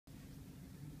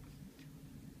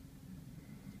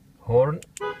horn,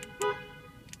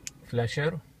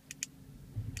 flasher,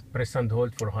 press and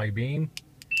hold for high beam,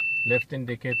 left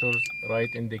indicators,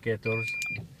 right indicators,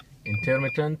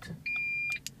 intermittent,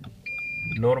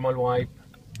 normal wipe,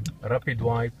 rapid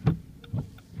wipe,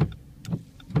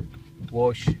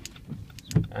 wash,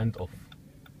 and off.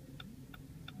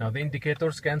 Now the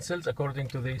indicators cancels according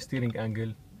to the steering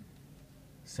angle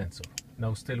sensor.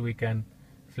 Now still we can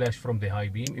flash from the high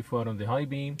beam. If we are on the high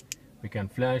beam, we can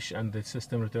flash and the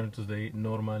system returns to the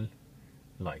normal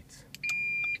lights.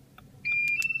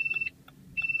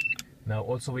 Now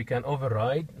also we can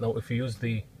override. Now if we use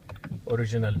the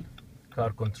original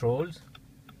car controls,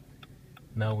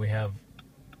 now we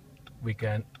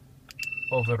can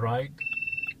override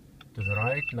to the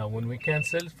right. Now when we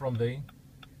cancel from the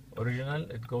original,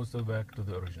 it goes back to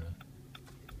the original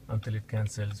until it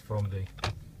cancels from the